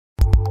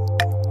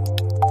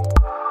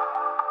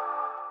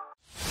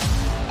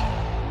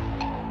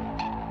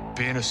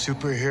being a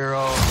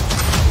superhero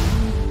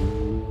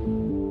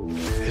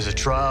is a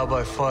trial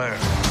by fire.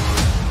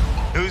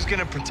 Who's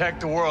gonna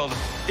protect the world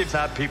if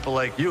not people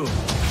like you?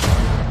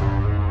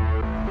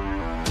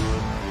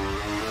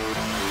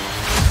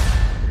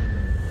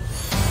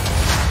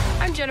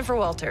 I'm Jennifer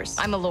Walters.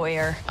 I'm a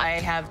lawyer. I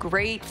have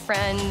great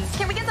friends.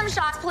 Can we get some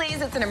shots,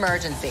 please? It's an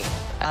emergency.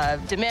 A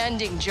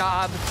demanding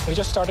job. We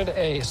just started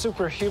a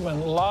superhuman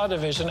law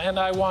division, and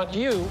I want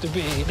you to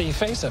be the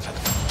face of it.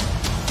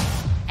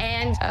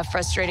 And a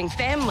frustrating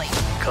family.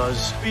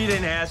 Because you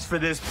didn't ask for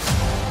this,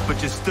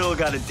 but you still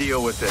gotta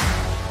deal with it.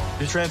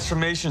 Your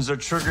transformations are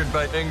triggered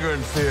by anger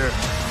and fear.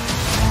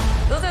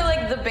 Those are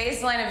like the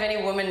baseline of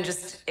any woman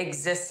just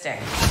existing.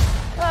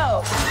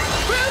 Oh.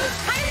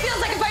 Ruth, kind of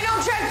feels like if I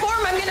don't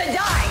transform, I'm gonna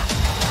die.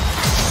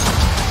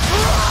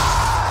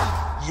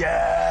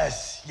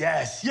 Yes,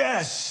 yes,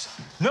 yes.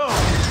 No,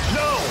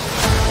 no.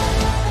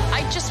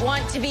 I just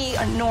want to be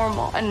a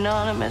normal,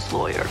 anonymous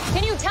lawyer.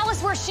 Can you tell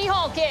us where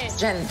She-Hulk is?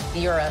 Jen,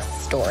 you're a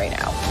story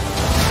now.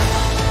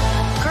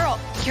 Girl,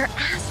 your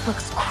ass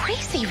looks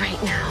crazy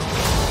right now.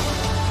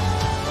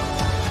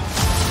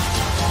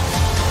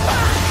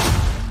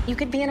 You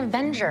could be an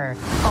Avenger.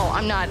 Oh,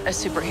 I'm not a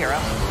superhero.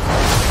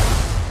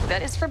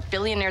 That is for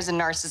billionaires and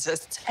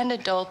narcissists and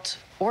adult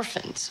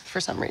orphans for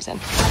some reason.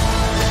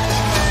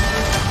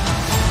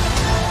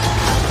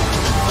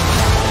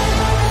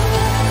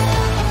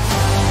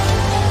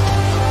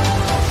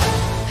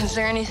 Is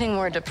there anything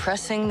more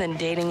depressing than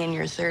dating in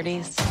your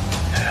 30s?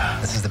 Yeah,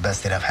 this is the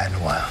best date I've had in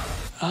a while.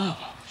 Oh.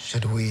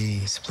 Should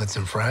we split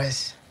some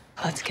fries?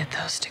 Let's get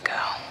those to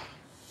go.